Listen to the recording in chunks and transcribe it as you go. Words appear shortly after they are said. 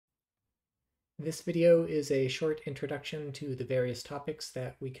This video is a short introduction to the various topics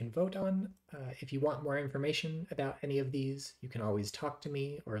that we can vote on. If you want more information about any of these, you can always talk to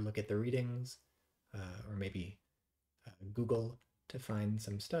me or look at the readings, or maybe Google to find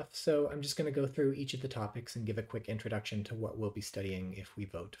some stuff. So I'm just going to go through each of the topics and give a quick introduction to what we'll be studying if we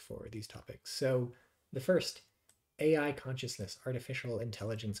vote for these topics. So the first, AI consciousness, artificial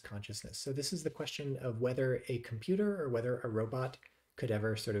intelligence consciousness. So this is the question of whether a computer or whether a robot could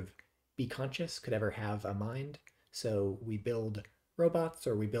ever sort of be conscious, could ever have a mind. So we build robots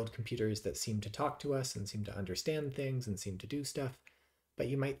or we build computers that seem to talk to us and seem to understand things and seem to do stuff. But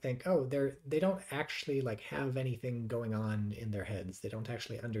you might think, oh, they don't actually like have anything going on in their heads. They don't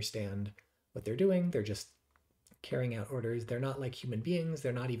actually understand what they're doing. They're just carrying out orders. They're not like human beings.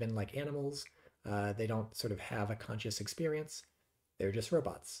 They're not even like animals. They don't sort of have a conscious experience. They're just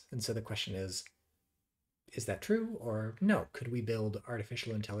robots. And so the question is that true or no? Could we build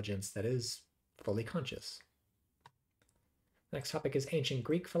artificial intelligence that is fully conscious? Next topic is ancient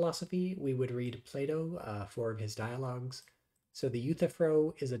Greek philosophy. We would read Plato, 4 of his dialogues. So the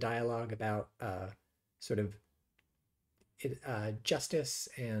Euthyphro is a dialogue about sort of justice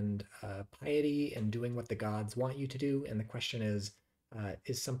and piety and doing what the gods want you to do. And the question is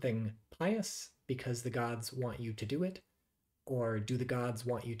something pious because the gods want you to do it? Or do the gods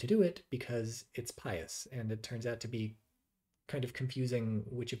want you to do it because it's pious? And it turns out to be kind of confusing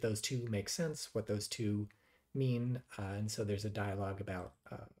which of those two makes sense, what those two mean. And so there's a dialogue about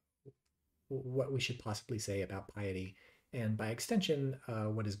what we should possibly say about piety. And by extension,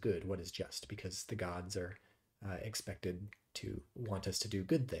 what is good, what is just, because the gods are expected to want us to do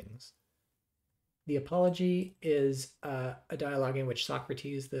good things. The Apology is a dialogue in which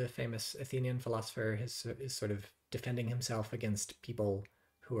Socrates, the famous Athenian philosopher, is sort of defending himself against people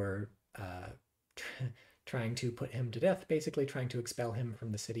who are trying to put him to death, basically trying to expel him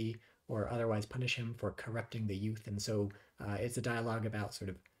from the city or otherwise punish him for corrupting the youth. And so it's a dialogue about sort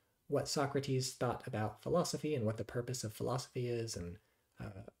of what Socrates thought about philosophy and what the purpose of philosophy is and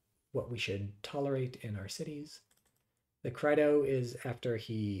what we should tolerate in our cities. The Crito is after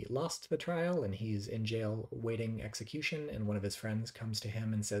he lost the trial and he's in jail waiting execution, and one of his friends comes to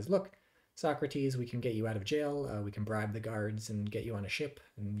him and says, look, Socrates, we can get you out of jail, we can bribe the guards and get you on a ship,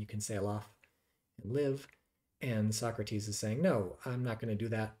 and you can sail off and live. And Socrates is saying, no, I'm not going to do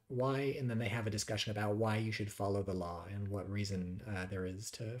that. Why? And then they have a discussion about why you should follow the law and what reason there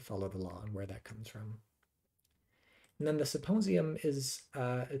is to follow the law and where that comes from. And then the symposium is,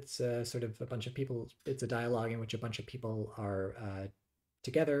 it's sort of a bunch of people, it's a dialogue in which a bunch of people are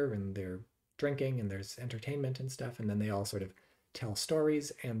together and they're drinking and there's entertainment and stuff. And then they all sort of tell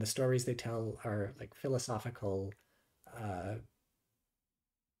stories, and the stories they tell are like philosophical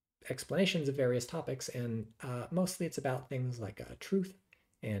explanations of various topics. And mostly it's about things like truth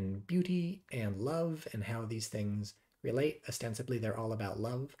and beauty and love and how these things relate. Ostensibly, they're all about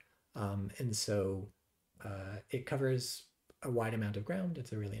love. And so it covers a wide amount of ground.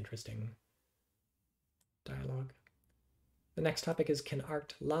 It's a really interesting dialogue. The next topic is, can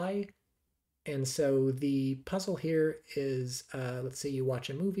art lie? And so the puzzle here is, let's say you watch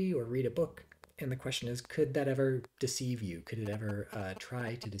a movie or read a book, and the question is, could that ever deceive you? Could it ever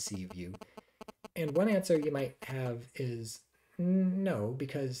try to deceive you? And one answer you might have is no,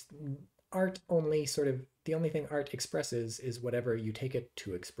 because art only sort of, the only thing art expresses is whatever you take it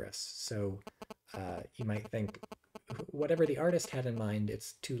to express. So you might think, whatever the artist had in mind,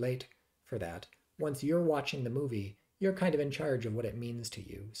 it's too late for that. Once you're watching the movie, you're kind of in charge of what it means to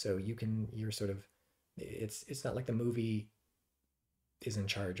you. So you're sort of, it's not like the movie is in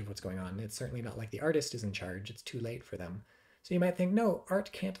charge of what's going on. It's certainly not like the artist is in charge. It's too late for them. So you might think, no,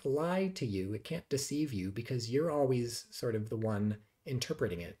 art can't lie to you. It can't deceive you because you're always sort of the one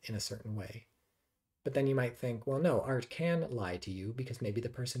interpreting it in a certain way. But then you might think, well, no, art can lie to you because maybe the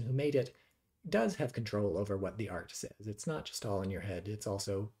person who made it does have control over what the art says. It's not just all in your head. It's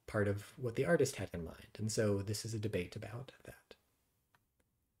also part of what the artist had in mind. And so this is a debate about that.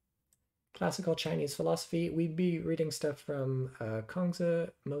 Classical Chinese philosophy, we'd be reading stuff from Kongzi,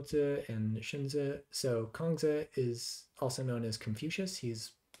 Mozi, and Xunzi. So Kongzi is also known as Confucius.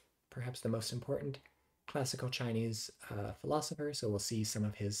 He's perhaps the most important classical Chinese philosopher, so we'll see some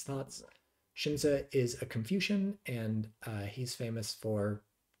of his thoughts. Xunzi is a Confucian, and he's famous for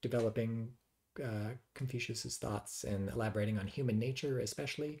developing Confucius's thoughts and elaborating on human nature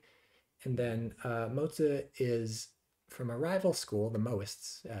especially. And then Mozi is from a rival school, the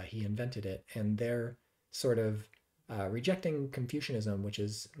Moists. He invented it, and they're sort of rejecting Confucianism, which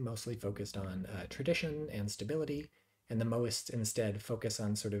is mostly focused on tradition and stability, and the Moists instead focus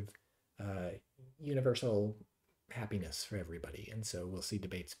on sort of universal happiness for everybody. And so we'll see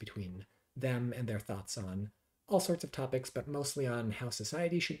debates between them and their thoughts on all sorts of topics, but mostly on how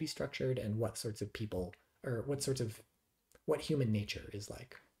society should be structured and what sorts of people, or what human nature is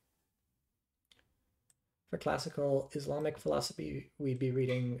like. For classical Islamic philosophy, we'd be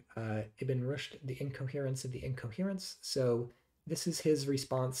reading Ibn Rushd, The Incoherence of the Incoherence. So this is his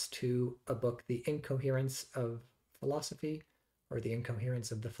response to a book, The Incoherence of Philosophy, or The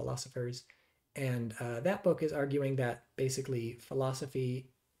Incoherence of the Philosophers. And that book is arguing that basically philosophy,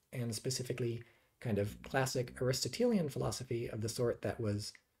 and specifically kind of classic Aristotelian philosophy of the sort that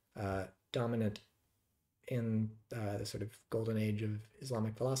was dominant in the sort of golden age of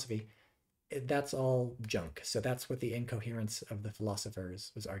Islamic philosophy, that's all junk. So that's what the incoherence of the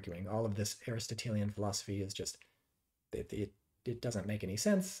philosophers was arguing. All of this Aristotelian philosophy is just, it doesn't make any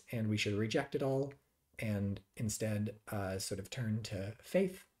sense, and we should reject it all and instead sort of turn to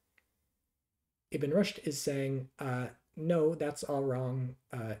faith. Ibn Rushd is saying, no, that's all wrong.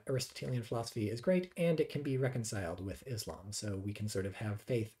 Aristotelian philosophy is great, and it can be reconciled with Islam. So we can sort of have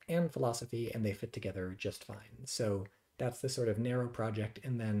faith and philosophy, and they fit together just fine. So that's the sort of narrow project.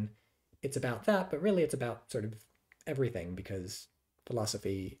 And then it's about that, but really it's about sort of everything, because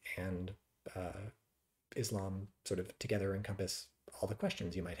philosophy and Islam sort of together encompass all the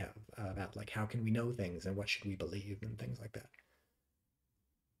questions you might have about like how can we know things and what should we believe and things like that.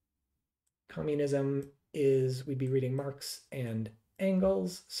 Communism is, we'd be reading Marx and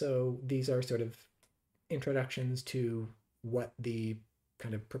Engels. So these are sort of introductions to what the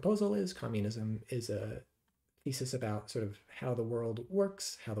kind of proposal is. Communism is a thesis about sort of how the world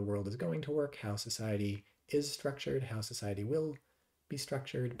works, how the world is going to work, how society is structured, how society will be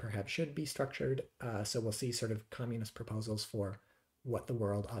structured, perhaps should be structured. So we'll see sort of communist proposals for what the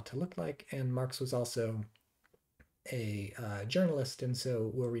world ought to look like. And Marx was also a journalist, and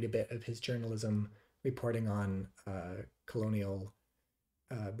so we'll read a bit of his journalism reporting on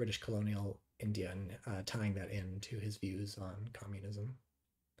British colonial India, and tying that into his views on communism.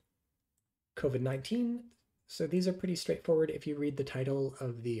 COVID-19. So these are pretty straightforward if you read the title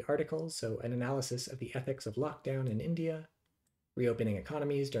of the articles. So an analysis of the ethics of lockdown in India, reopening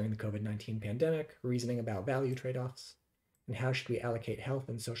economies during the COVID-19 pandemic, reasoning about value trade-offs, and how should we allocate health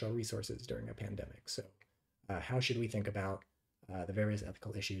and social resources during a pandemic. So how should we think about the various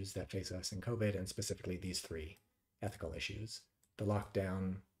ethical issues that face us in COVID, and specifically these three ethical issues: the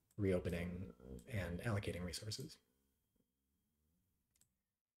lockdown, reopening, and allocating resources.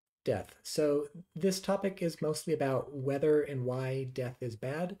 Death. So this topic is mostly about whether and why death is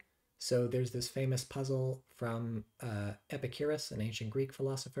bad. So there's this famous puzzle from Epicurus, an ancient Greek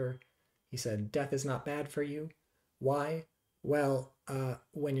philosopher. He said, death is not bad for you. Why? Well,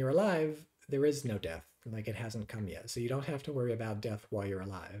 when you're alive, there is no death. Like, it hasn't come yet. So you don't have to worry about death while you're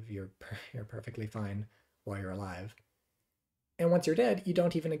alive. You're perfectly fine while you're alive. And once you're dead, you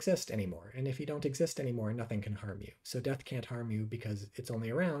don't even exist anymore. And if you don't exist anymore, nothing can harm you. So death can't harm you because it's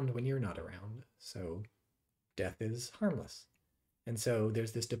only around when you're not around. So death is harmless. And so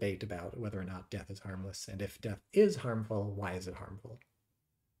there's this debate about whether or not death is harmless. And if death is harmful, why is it harmful?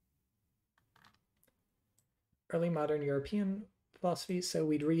 Early modern European philosophy. So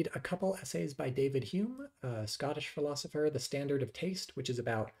we'd read a couple essays by David Hume, a Scottish philosopher, The Standard of Taste, which is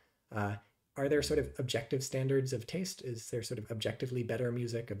about are there sort of objective standards of taste? Is there sort of objectively better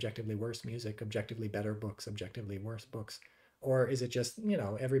music, objectively worse music, objectively better books, objectively worse books? Or is it just, you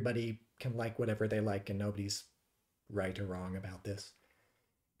know, everybody can like whatever they like and nobody's right or wrong about this?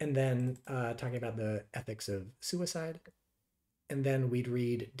 And then talking about the ethics of suicide. And then we'd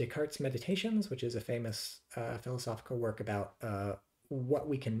read Descartes' Meditations, which is a famous philosophical work about what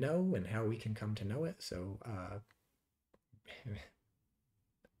we can know and how we can come to know it. So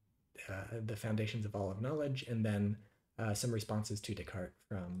the foundations of all of knowledge, and then some responses to Descartes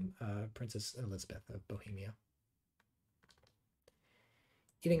from Princess Elizabeth of Bohemia.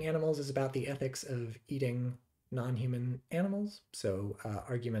 Eating animals is about the ethics of eating non-human animals. So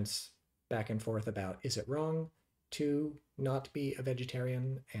arguments back and forth about, is it wrong to not be a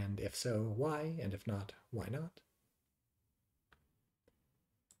vegetarian? And if so, why? And if not, why not?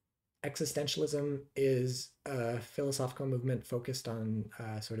 Existentialism is a philosophical movement focused on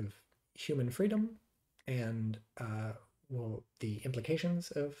sort of human freedom and the implications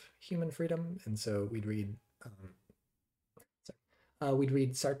of human freedom. And so we'd read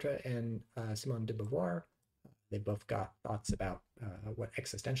Sartre and Simone de Beauvoir. They both got thoughts about what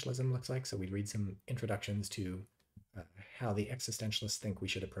existentialism looks like. So we'd read some introductions to how the existentialists think we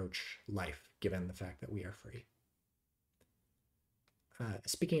should approach life, given the fact that we are free.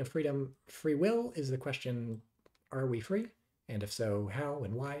 Speaking of freedom, free will is the question, are we free? And if so, how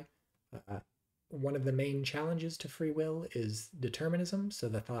and why? One of the main challenges to free will is determinism. So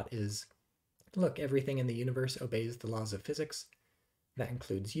the thought is, look, everything in the universe obeys the laws of physics. That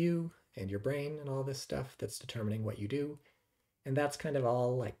includes you and your brain and all this stuff that's determining what you do. And that's kind of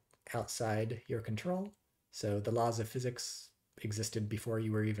all like outside your control. So the laws of physics existed before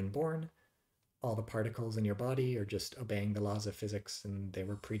you were even born. All the particles in your body are just obeying the laws of physics, and they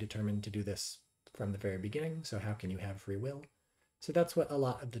were predetermined to do this from the very beginning. So how can you have free will? So that's what a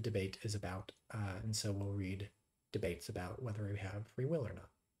lot of the debate is about. And so we'll read debates about whether we have free will or not.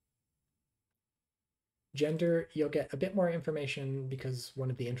 Gender, you'll get a bit more information because one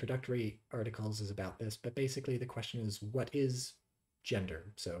of the introductory articles is about this, but basically the question is, what is gender?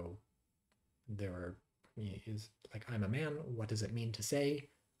 So there are, is like, I'm a man, what does it mean to say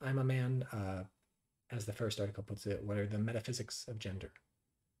I'm a man? As the first article puts it, what are the metaphysics of gender?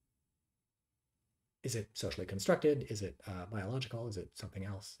 Is it socially constructed? Is it biological? Is it something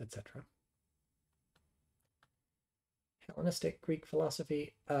else, etc.? Hellenistic Greek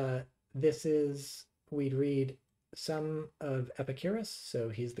philosophy. This is, we'd read some of Epicurus. So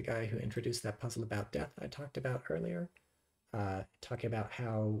he's the guy who introduced that puzzle about death I talked about earlier. Talking about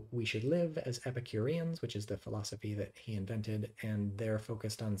how we should live as Epicureans, which is the philosophy that he invented, and they're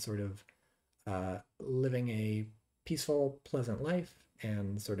focused on sort of living a peaceful, pleasant life,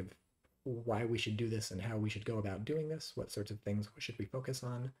 and sort of why we should do this and how we should go about doing this, what sorts of things should we focus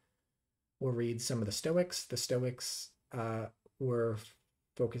on. We'll read some of the Stoics. The Stoics were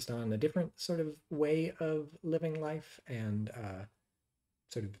focused on a different sort of way of living life and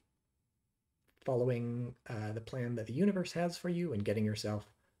sort of following the plan that the universe has for you and getting yourself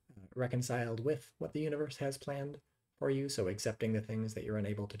reconciled with what the universe has planned for you. So accepting the things that you're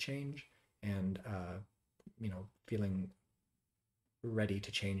unable to change and, feeling ready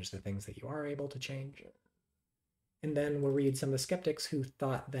to change the things that you are able to change. And then we'll read some of the skeptics who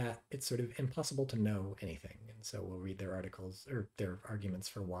thought that it's sort of impossible to know anything. And so we'll read their articles or their arguments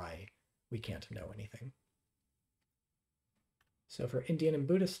for why we can't know anything. So for Indian and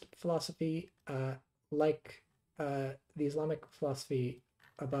Buddhist philosophy, like the Islamic philosophy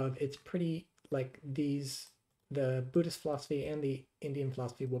above, it's pretty like these, the Buddhist philosophy and the Indian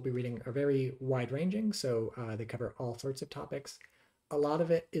philosophy we'll be reading are very wide-ranging. So they cover all sorts of topics. A lot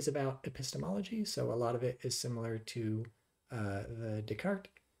of it is about epistemology. So a lot of it is similar to the Descartes,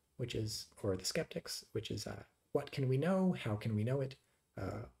 which is, or the skeptics, which is what can we know? How can we know it?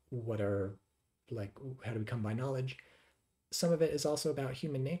 What are, like, how do we come by knowledge? Some of it is also about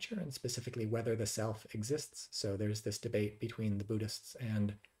human nature and specifically whether the self exists. So there's this debate between the Buddhists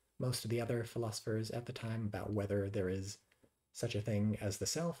and most of the other philosophers at the time about whether there is such a thing as the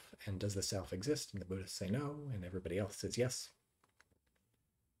self and does the self exist? And the Buddhists say no, and everybody else says yes.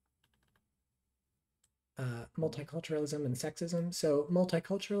 Multiculturalism and sexism. So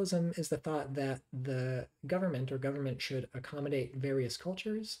multiculturalism is the thought that the government or government should accommodate various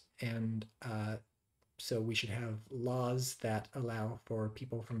cultures, and so we should have laws that allow for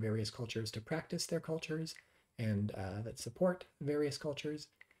people from various cultures to practice their cultures and that support various cultures.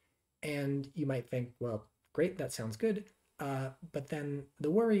 And you might think, well, great, that sounds good. But then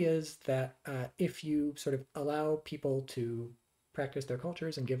the worry is that if you sort of allow people to practice their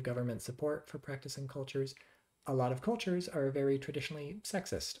cultures and give government support for practicing cultures, a lot of cultures are very traditionally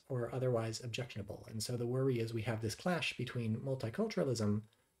sexist or otherwise objectionable. And so the worry is we have this clash between multiculturalism,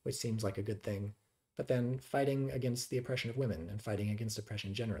 which seems like a good thing, but then fighting against the oppression of women and fighting against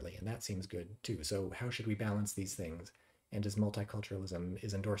oppression generally, and that seems good too. So how should we balance these things? And is multiculturalism,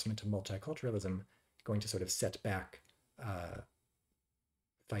 is endorsement of multiculturalism going to sort of set back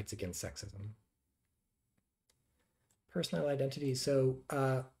fights against sexism? Personal identity. So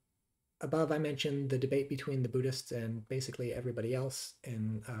above I mentioned the debate between the Buddhists and basically everybody else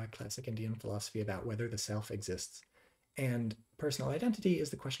in classic Indian philosophy about whether the self exists. And personal identity is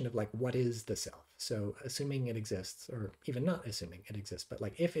the question of like, what is the self? So assuming it exists, or even not assuming it exists, but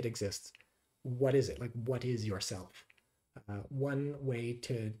like if it exists, what is it? Like, what is yourself? One way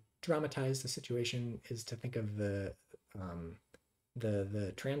to dramatize the situation is to think of the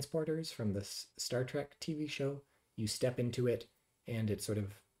transporters from the Star Trek TV show. You step into it and it sort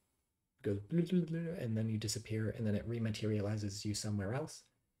of goes and then you disappear and then it rematerializes you somewhere else.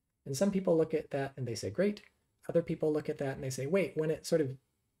 And some people look at that and they say, great. Other people look at that and they say, wait, when it sort of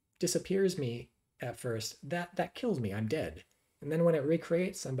disappears me at first, that kills me, I'm dead. And then when it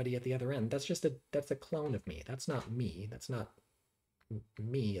recreates somebody at the other end, that's a clone of me. That's not me. That's not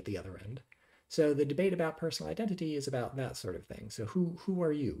me at the other end. So the debate about personal identity is about that sort of thing. So who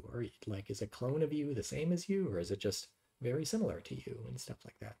are you? Or like, is a clone of you the same as you, or is it just very similar to you and stuff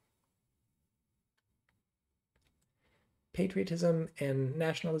like that? Patriotism and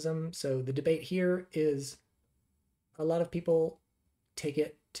nationalism. So the debate here is a lot of people take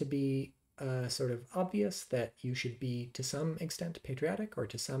it to be sort of obvious that you should be to some extent patriotic or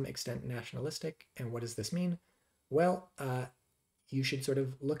to some extent nationalistic. And what does this mean? Well, you should sort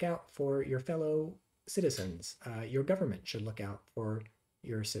of look out for your fellow citizens. Your government should look out for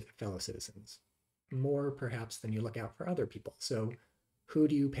your fellow citizens more perhaps than you look out for other people. So who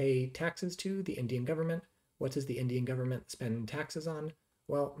do you pay taxes to? The Indian government. What does the Indian government spend taxes on?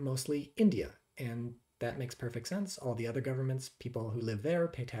 Well, mostly India. And that makes perfect sense. All the other governments, people who live there,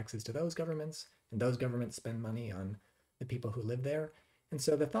 pay taxes to those governments, and those governments spend money on the people who live there. And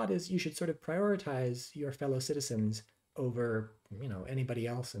so the thought is you should sort of prioritize your fellow citizens over, anybody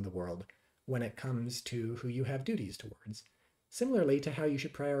else in the world when it comes to who you have duties towards. Similarly to how you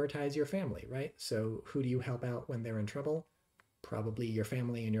should prioritize your family, right? So who do you help out when they're in trouble? Probably your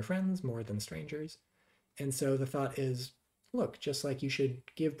family and your friends more than strangers. And so the thought is, look, just like you should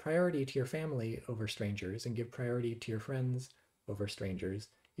give priority to your family over strangers and give priority to your friends over strangers,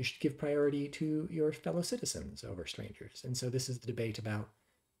 you should give priority to your fellow citizens over strangers. And so this is the debate about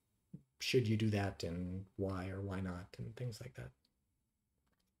should you do that and why or why not and things like that.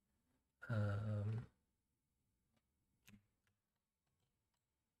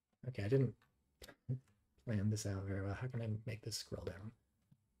 Okay, I didn't plan this out very well. How can I make this scroll down?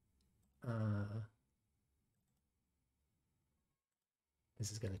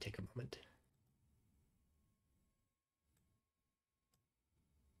 This is going to take a moment.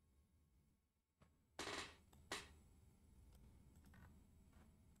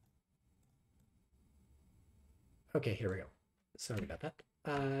 Okay, here we go. Sorry about that.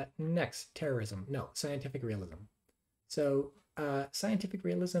 Next, terrorism. No, scientific realism. So scientific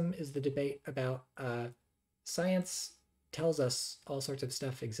realism is the debate about science tells us all sorts of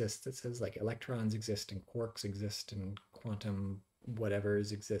stuff exists. It says like electrons exist and quarks exist and quantum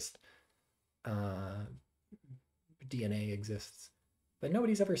whatevers exist. DNA exists. But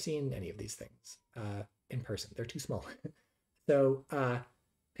nobody's ever seen any of these things in person. They're too small. So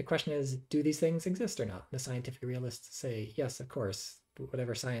the question is, do these things exist or not? The scientific realists say, yes, of course.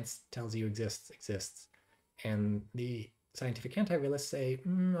 Whatever science tells you exists, exists. And the scientific anti-realists say,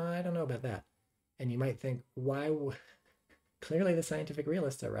 I don't know about that. And you might think, clearly the scientific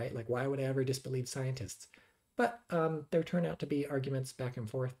realists are right. Like, why would I ever disbelieve scientists? But there turn out to be arguments back and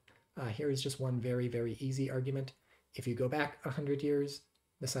forth. Here is just one very, very easy argument. If you go back 100 years,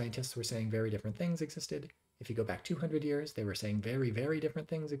 the scientists were saying very different things existed. If you go back 200 years, they were saying very, very different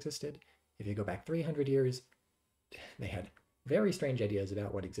things existed. If you go back 300 years, they had very strange ideas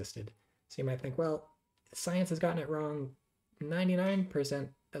about what existed. So you might think, well, science has gotten it wrong 99%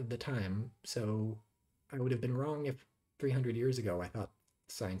 of the time, so I would have been wrong if 300 years ago I thought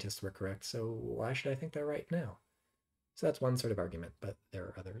scientists were correct, so why should I think they're right now? So that's one sort of argument, but there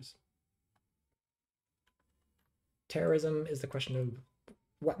are others. Terrorism is the question of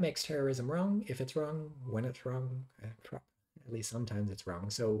what makes terrorism wrong, if it's wrong, when it's wrong, at least sometimes it's wrong.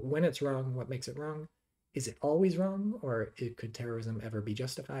 So when it's wrong, what makes it wrong? Is it always wrong, or could terrorism ever be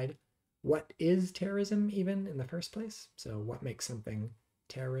justified? What is terrorism even in the first place? So what makes something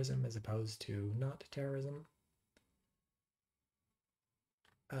terrorism as opposed to not terrorism?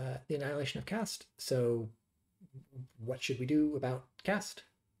 The annihilation of caste. So what should we do about caste?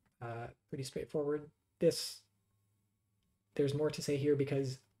 Pretty straightforward. There's more to say here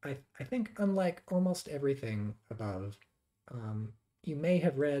because I think unlike almost everything above, you may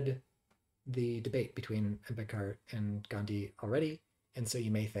have read the debate between Ambedkar and Gandhi already, and so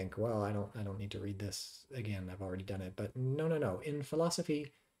you may think, well, I don't need to read this again. I've already done it. But no. In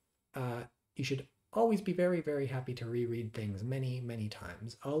philosophy, you should always be very, very happy to reread things many, many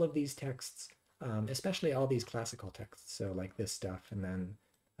times. All of these texts, especially all these classical texts, so like this stuff and then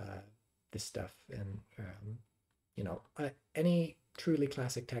this stuff and any truly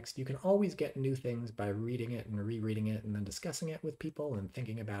classic text, you can always get new things by reading it and rereading it and then discussing it with people and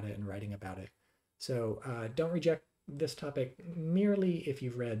thinking about it and writing about it. So don't reject this topic merely if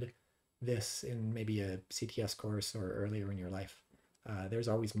you've read this in maybe a CTS course or earlier in your life. There's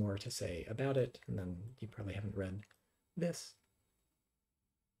always more to say about it, and then you probably haven't read this.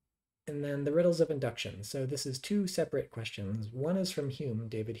 And then the riddles of induction. So this is two separate questions. One is from Hume,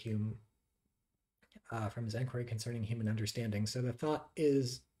 David Hume, from his Enquiry Concerning Human Understanding. So the thought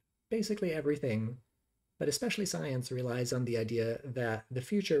is basically everything, but especially science, relies on the idea that the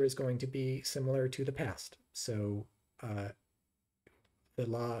future is going to be similar to the past. So the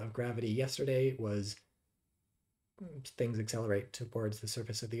law of gravity yesterday was things accelerate towards the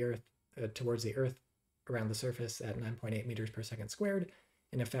surface of the Earth, towards the Earth around the surface at 9.8 meters per second squared.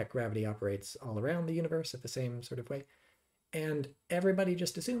 In effect, gravity operates all around the universe at the same sort of way. And everybody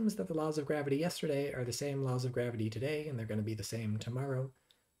just assumes that the laws of gravity yesterday are the same laws of gravity today, and they're going to be the same tomorrow.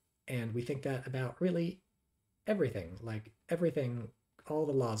 And we think that about really everything, like everything, all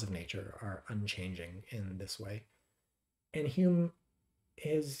the laws of nature are unchanging in this way. And Hume,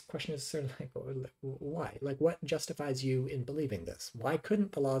 his question is sort of like, why? Like, what justifies you in believing this? Why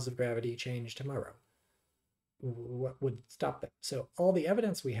couldn't the laws of gravity change tomorrow? What would stop them? So all the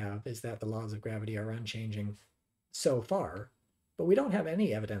evidence we have is that the laws of gravity are unchanging so far, but we don't have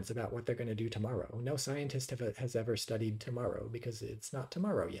any evidence about what they're going to do tomorrow. No scientist has ever studied tomorrow because it's not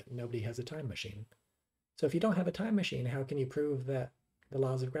tomorrow yet. Nobody has a time machine. So if you don't have a time machine, how can you prove that the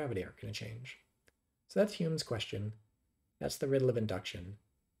laws of gravity aren't going to change? So that's Hume's question. That's the riddle of induction.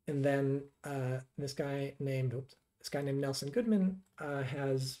 And then this guy named Nelson Goodman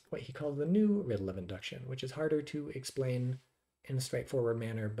has what he calls the new riddle of induction, which is harder to explain in a straightforward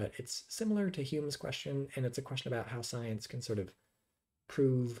manner, but it's similar to Hume's question, and it's a question about how science can sort of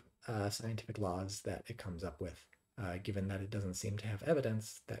prove scientific laws that it comes up with, given that it doesn't seem to have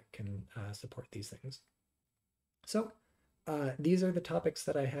evidence that can support these things. So these are the topics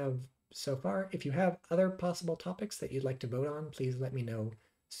that I have so far. If you have other possible topics that you'd like to vote on, please let me know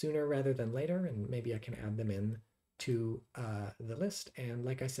sooner rather than later, and maybe I can add them in to the list. And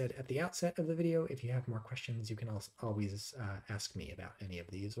like I said at the outset of the video, if you have more questions, you can always ask me about any of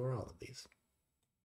these or all of these.